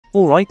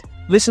Alright,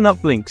 listen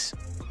up Blinks.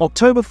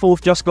 October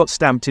 4th just got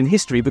stamped in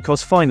history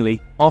because finally,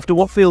 after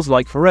what feels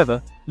like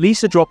forever,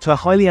 Lisa dropped her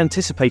highly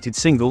anticipated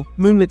single,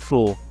 Moonlit.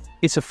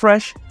 It's a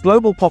fresh,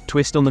 global pop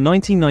twist on the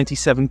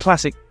 1997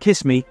 classic,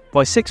 Kiss Me,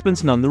 by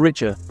Sixpence None the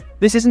Richer.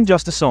 This isn't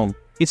just a song,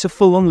 it's a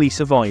full-on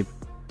Lisa vibe.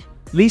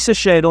 Lisa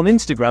shared on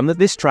Instagram that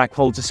this track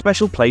holds a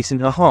special place in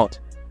her heart.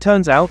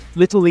 Turns out,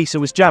 little Lisa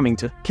was jamming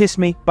to Kiss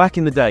Me back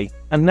in the day,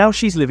 and now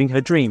she's living her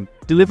dream,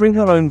 delivering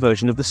her own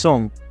version of the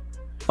song.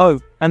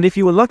 Oh, and if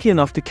you were lucky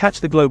enough to catch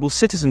the Global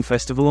Citizen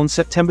Festival on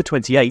September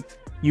 28th,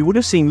 you would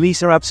have seen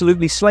Lisa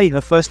absolutely slay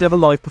her first ever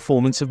live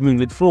performance of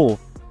Moonlit.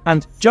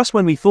 And, just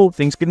when we thought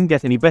things couldn't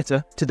get any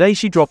better, today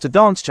she dropped a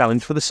dance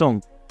challenge for the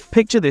song.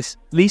 Picture this,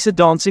 Lisa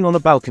dancing on a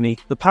balcony,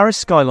 the Paris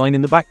skyline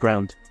in the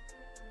background.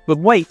 But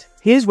wait,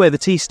 here's where the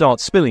tea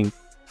starts spilling.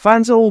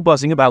 Fans are all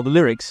buzzing about the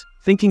lyrics,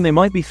 thinking they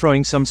might be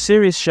throwing some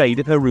serious shade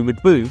at her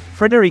rumored boo,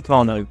 Frédéric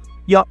Arnaud.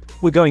 Yup,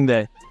 we're going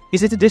there.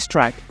 Is it a diss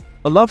track?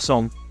 A love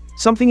song?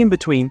 Something in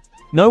between?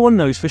 No one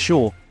knows for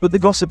sure, but the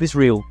gossip is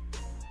real.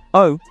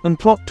 Oh, and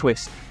plot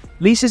twist.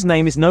 Lisa's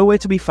name is nowhere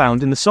to be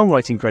found in the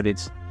songwriting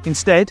credits.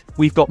 Instead,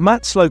 we've got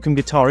Matt Slocum,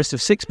 guitarist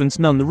of Sixpence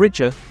None the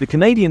Richer, the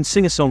Canadian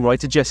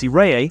singer-songwriter Jessie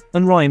Reyes,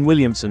 and Ryan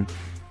Williamson.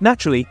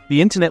 Naturally,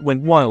 the internet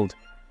went wild.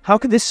 How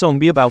could this song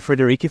be about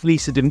Frédéric if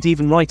Lisa didn't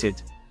even write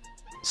it?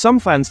 Some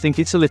fans think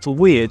it's a little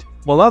weird,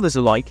 while others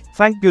are like,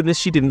 thank goodness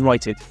she didn't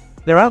write it.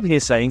 They're out here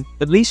saying,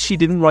 at least she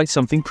didn't write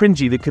something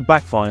cringy that could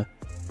backfire.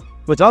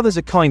 But others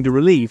are kinda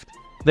relieved.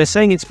 They're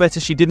saying it's better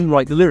she didn't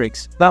write the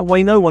lyrics, that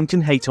way no one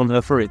can hate on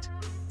her for it.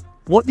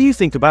 What do you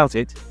think about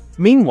it?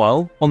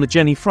 Meanwhile, on the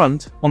Jennie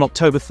front, on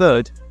October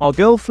 3rd, our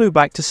girl flew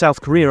back to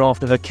South Korea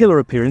after her killer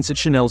appearance at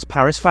Chanel's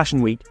Paris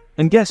Fashion Week,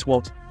 and guess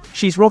what?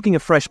 She's rocking a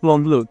fresh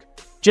blonde look.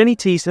 Jennie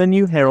teased her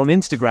new hair on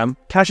Instagram,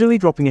 casually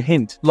dropping a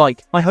hint,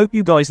 like, I hope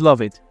you guys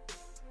love it.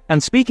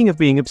 And speaking of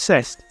being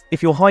obsessed,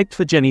 if you're hyped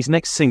for Jennie's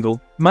next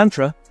single,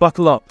 Mantra,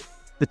 buckle up.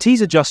 The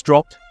teaser just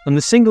dropped, and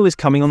the single is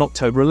coming on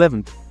October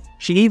 11th.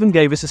 She even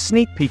gave us a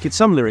sneak peek at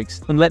some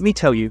lyrics, and let me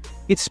tell you,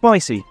 it's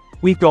spicy.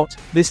 We've got,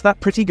 this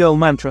that pretty girl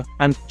mantra,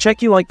 and,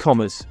 check you like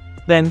commas.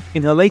 Then,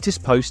 in her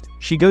latest post,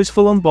 she goes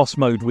full on boss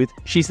mode with,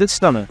 she's that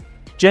stunner.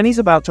 Jennie's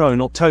about to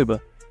own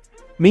October.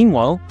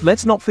 Meanwhile,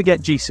 let's not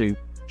forget Jisoo.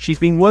 She's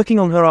been working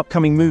on her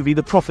upcoming movie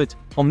The Prophet,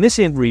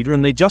 Omniscient reader,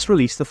 and they just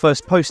released the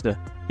first poster.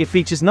 It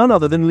features none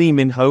other than Lee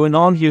Min-ho and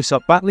Ahn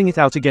Hyuk battling it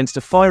out against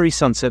a fiery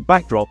sunset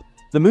backdrop.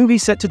 The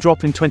movie's set to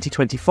drop in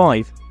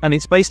 2025, and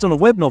it's based on a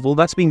web novel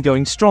that's been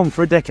going strong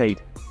for a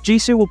decade.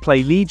 Jisoo will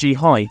play Lee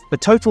Ji-hae, a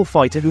total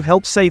fighter who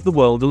helps save the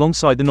world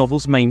alongside the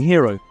novel's main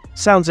hero.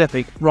 Sounds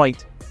epic,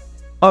 right?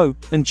 Oh,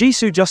 and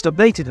Jisoo just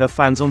updated her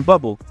fans on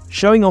Bubble,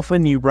 showing off her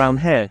new brown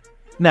hair.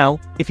 Now,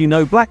 if you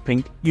know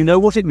Blackpink, you know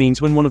what it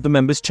means when one of the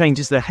members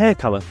changes their hair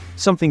color.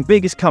 Something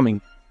big is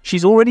coming.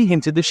 She's already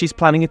hinted that she's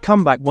planning a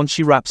comeback once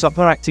she wraps up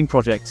her acting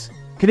projects.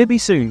 Could it be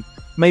soon?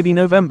 Maybe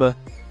November?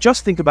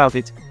 Just think about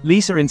it,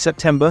 Lisa in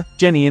September,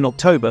 Jennie in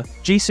October,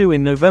 Jisoo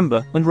in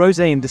November, and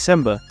Rosie in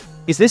December.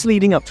 Is this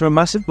leading up to a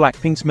massive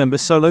Blackpink's member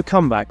solo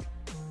comeback?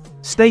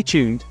 Stay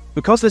tuned,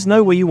 because there's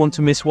no way you want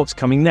to miss what's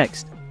coming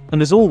next.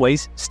 And as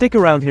always, stick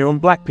around here on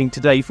Blackpink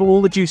Today for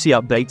all the juicy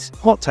updates,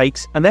 hot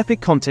takes, and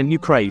epic content you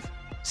crave.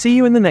 See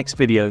you in the next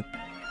video.